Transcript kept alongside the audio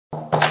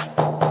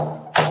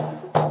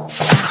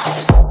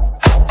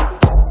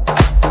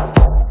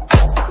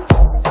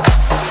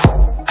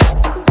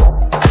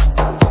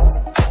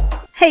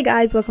Hey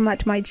guys, welcome back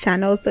to my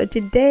channel. So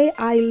today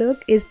eye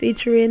look is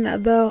featuring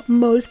the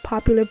most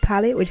popular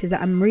palette, which is the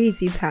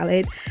AMREZY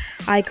palette.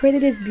 I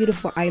created this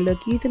beautiful eye look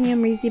using the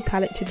AMREZY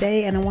palette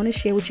today, and I want to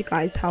share with you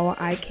guys how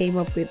I came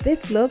up with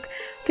this look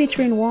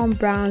featuring warm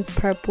browns,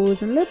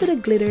 purples, and a little bit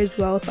of glitter as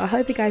well. So I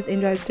hope you guys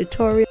enjoy this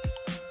tutorial.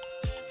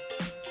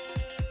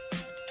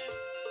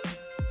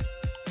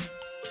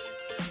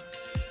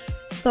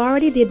 So I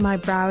already did my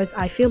brows.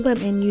 I filled them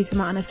in using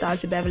my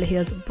Anastasia Beverly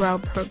Hills Brow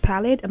Pro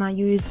palette, and I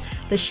use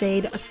the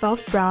shade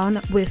Soft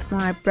Brown with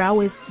my brow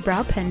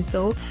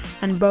pencil,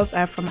 and both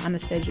are from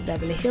Anastasia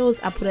Beverly Hills.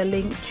 I put a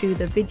link to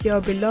the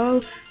video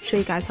below, show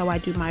you guys how I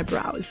do my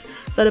brows.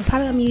 So the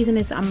palette I'm using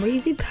is the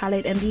AMREZY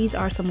palette, and these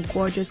are some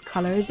gorgeous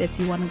colors if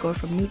you want to go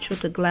from neutral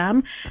to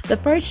glam. The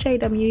first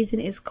shade I'm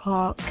using is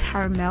called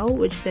Caramel,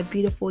 which is a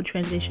beautiful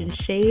transition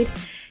shade.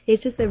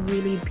 It's just a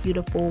really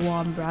beautiful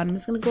warm brown. I'm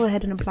just going to go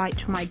ahead and apply it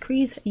to my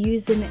crease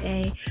using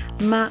a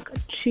MAC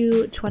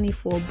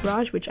 224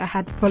 brush, which I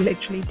had for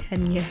literally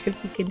 10 years.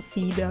 You can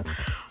see the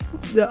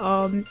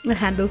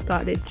handle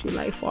started to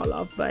like fall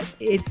off, but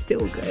it's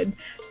still good.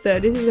 So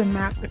this is a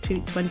MAC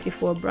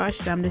 224 brush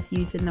that I'm just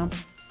using now.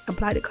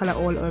 Apply the color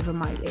all over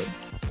my lid.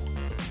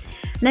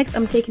 Next,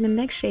 I'm taking the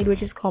next shade,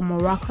 which is called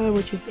Morocco,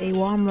 which is a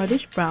warm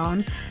reddish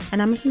brown,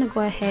 and I'm just going to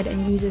go ahead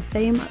and use the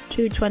same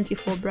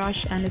 224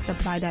 brush and just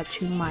apply that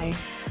to my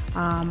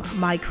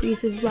my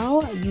crease as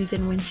well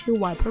using windshield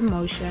wiper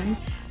motion.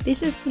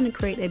 This is going to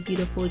create a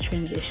beautiful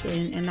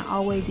transition, and I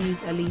always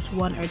use at least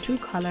one or two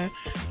color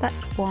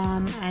that's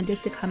warm, and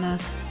just to kind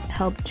of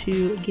help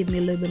to give me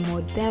a little bit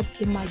more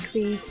depth in my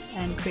crease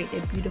and create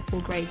a beautiful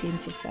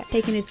gradient effect.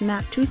 Taking this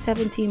MAC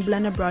 217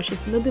 blender brush,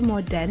 it's a little bit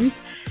more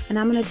dense, and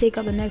I'm going to take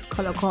up the next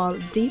color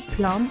called Deep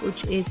Plum,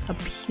 which is a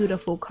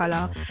beautiful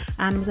color,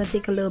 and I'm going to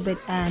take a little bit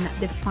and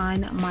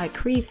define my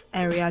crease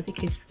area. As you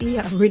can see,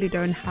 I really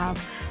don't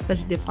have such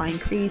a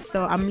defined crease,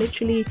 so I'm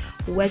literally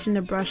wedging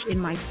the brush in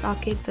my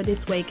socket, so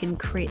this way it can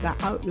create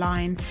that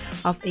outline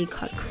of a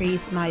cut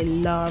crease, and I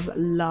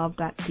love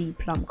that Deep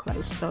Plum color.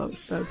 It's so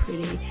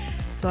pretty.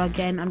 So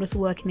again, I'm just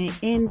working it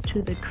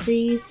into the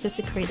crease just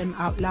to create an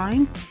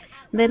outline.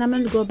 Then I'm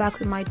going to go back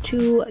with my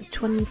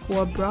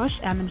 224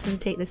 brush, and I'm just going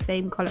to take the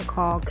same color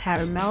called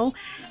Caramel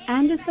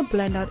and just to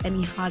blend out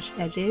any harsh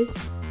edges.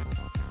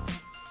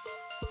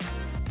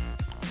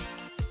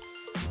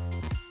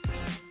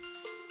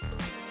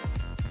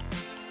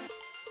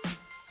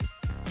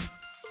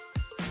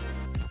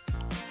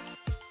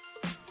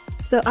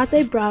 So as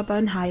a brow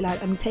bone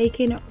highlight, I'm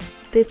taking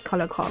this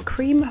color called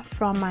Cream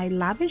from my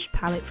Lavish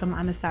palette from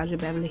Anastasia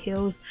Beverly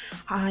Hills.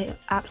 I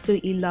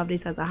absolutely love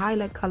this as a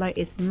highlight color.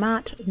 It's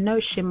matte, no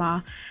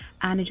shimmer,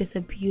 and it's just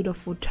a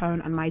beautiful tone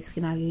on my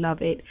skin. I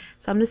love it.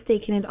 So I'm just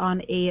taking it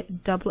on a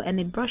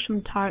double-ended brush from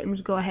Tarte. I'm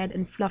just go ahead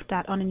and fluff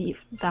that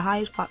underneath the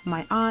highest part of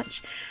my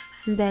arch,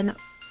 and then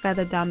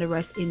feather down the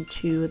rest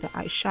into the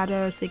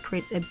eyeshadow, so it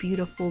creates a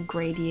beautiful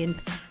gradient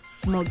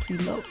smoky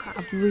look.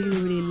 I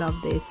really love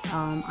this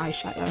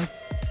eyeshadow.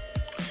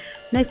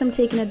 Next, I'm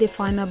taking a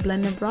definer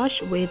blender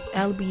brush with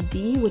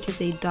LBD, which is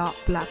a dark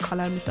black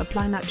color. I'm just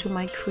applying that to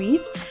my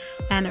crease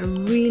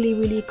and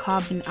really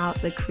carving out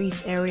the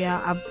crease area,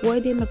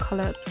 avoiding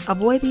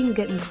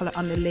getting color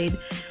on the lid.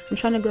 I'm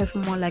trying to go for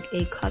more like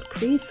a cut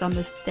crease, so I'm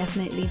just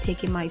definitely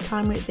taking my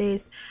time with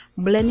this,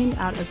 blending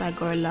out as I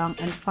go along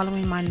and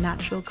following my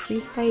natural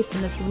crease face, and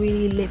just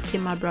really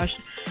lifting my brush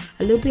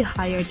a little bit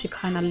higher to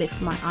kind of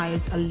lift my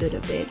eyes a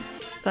little bit.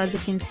 So as you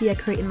can see, I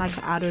created like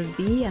an outer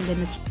V, and then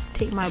just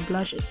take my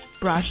brush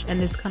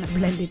and just kind of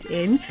blend it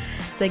in,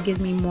 so it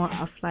gives me more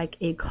of like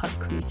a cut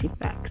crease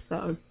effect.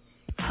 So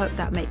I hope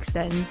that makes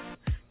sense.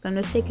 So I'm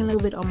just taking a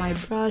little bit on my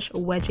brush,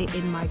 wedge it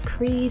in my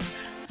crease,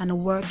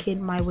 and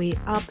working my way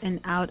up and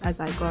out as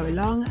I go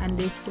along, and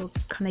this will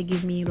kind of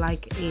give me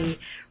like a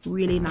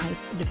really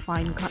nice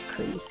defined cut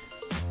crease.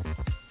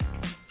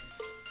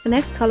 The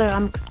next color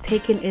I'm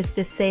taking is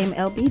the same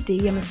LBD.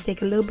 I'm going to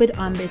take a little bit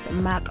on this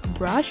MAC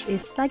brush.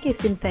 It's like a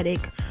synthetic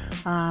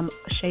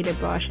shader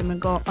brush. I'm going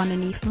to go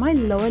underneath my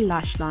lower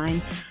lash line,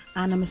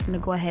 and I'm just going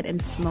to go ahead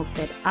and smoke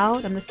that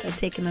out. I'm going to start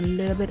taking a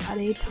little bit at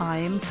a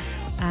time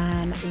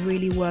and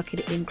really work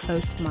it in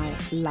close to my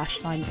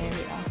lash line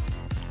area.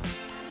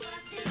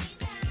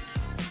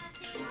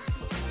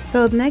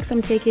 So next,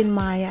 I'm taking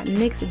my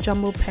NYX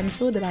jumbo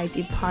pencil that I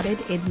depotted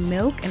in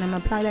milk, and I'm gonna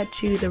apply that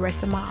to the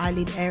rest of my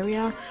eyelid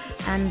area.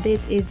 And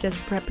this is just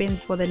prepping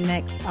for the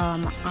next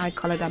eye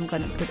color that I'm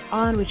gonna put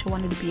on, which I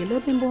wanted to be a little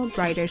bit more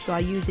brighter, so I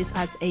use this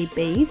as a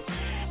base,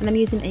 and I'm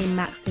using a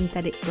MAC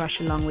synthetic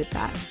brush along with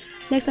that.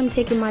 Next, I'm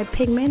taking my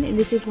pigment, and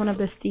this is one of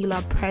the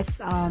Stila Press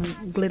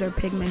glitter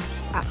pigments.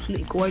 It's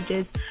absolutely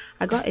gorgeous.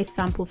 I got a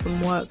sample from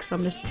work, so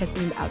I'm just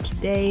testing it out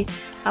today.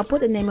 I'll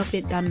put the name of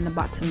it down in the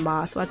bottom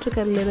bar. So I took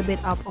a little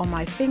bit up on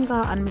my finger,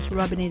 and I'm just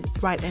rubbing it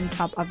right on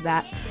top of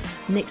that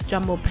NYX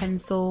jumbo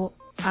pencil.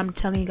 I'm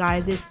telling you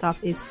guys, this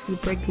stuff is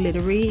super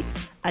glittery.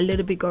 A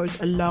little bit goes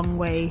a long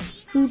way.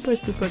 Super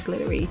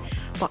glittery,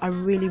 but I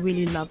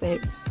really love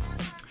it.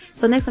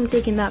 So next, I'm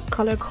taking that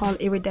color called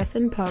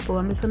Iridescent Purple.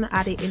 I'm just going to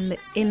add it in the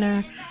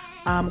inner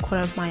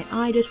corner of my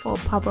eye just for a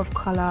pop of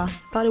color.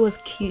 Thought it was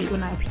cute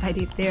when I applied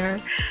it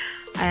there.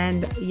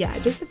 And yeah,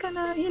 just to kind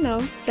of, you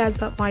know,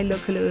 jazz up my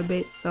look a little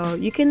bit. So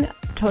you can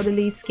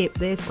totally skip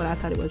this, but I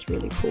thought it was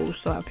really cool,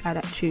 so I applied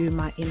that to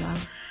my inner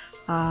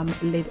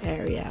lid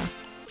area.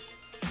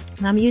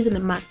 And I'm using the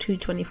MAC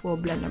 224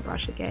 blender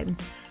brush again.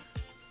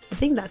 I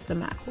think that's the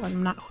MAC one,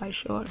 I'm not quite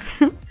sure.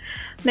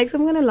 Next,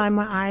 I'm gonna line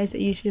my eyes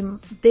using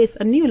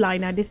a new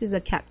liner. This is a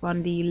Kat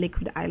Von D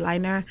liquid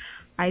eyeliner.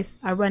 I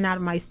ran out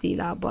of my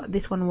Stila, but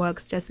this one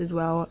works just as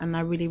well, and I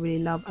really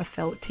love a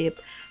felt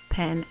tip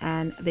pen,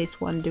 and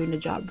this one doing the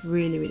job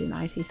really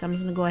nicely. So I'm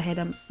just gonna go ahead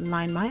and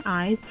line my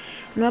eyes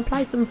and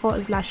apply some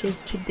false lashes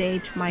today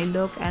to my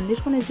look. And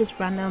this one is just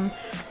random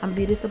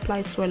beauty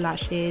supply store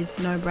lashes,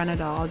 no brand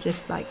at all,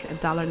 just like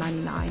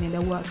 $1.99, and they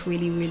work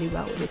really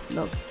well with this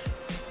look.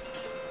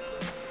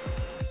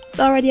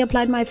 So I already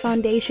applied my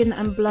foundation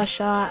and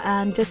blusher,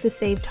 and just to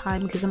save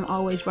time because I'm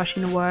always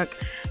rushing to work,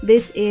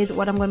 this is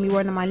what I'm going to be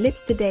wearing on my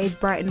lips today. It's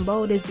bright and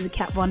bold. This is the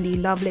Kat Von D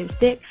Love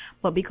lipstick,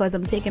 but because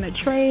I'm taking a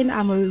train,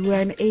 I'm going to be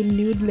wearing a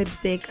nude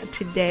lipstick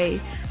today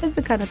just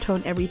to kind of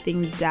tone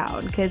everything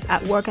down, because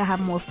at work I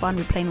have more fun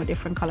with playing with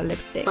different color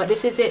lipstick. But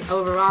this is it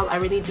overall. I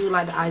really do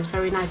like the eyes,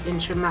 very nice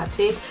and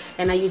dramatic,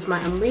 and I use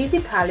my AMREZY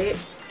palette,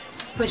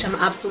 which I'm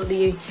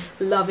absolutely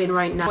loving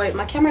right now. Wait,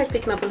 my camera is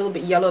picking up a little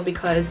bit yellow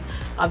because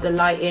of the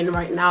lighting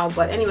right now,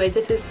 but anyways,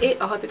 this is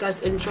it. I hope you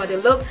guys enjoyed the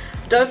look.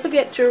 Don't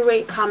forget to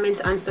rate,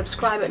 comment, and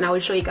subscribe, and I will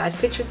show you guys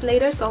pictures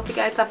later. So I hope you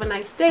guys have a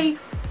nice day.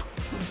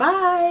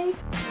 Bye.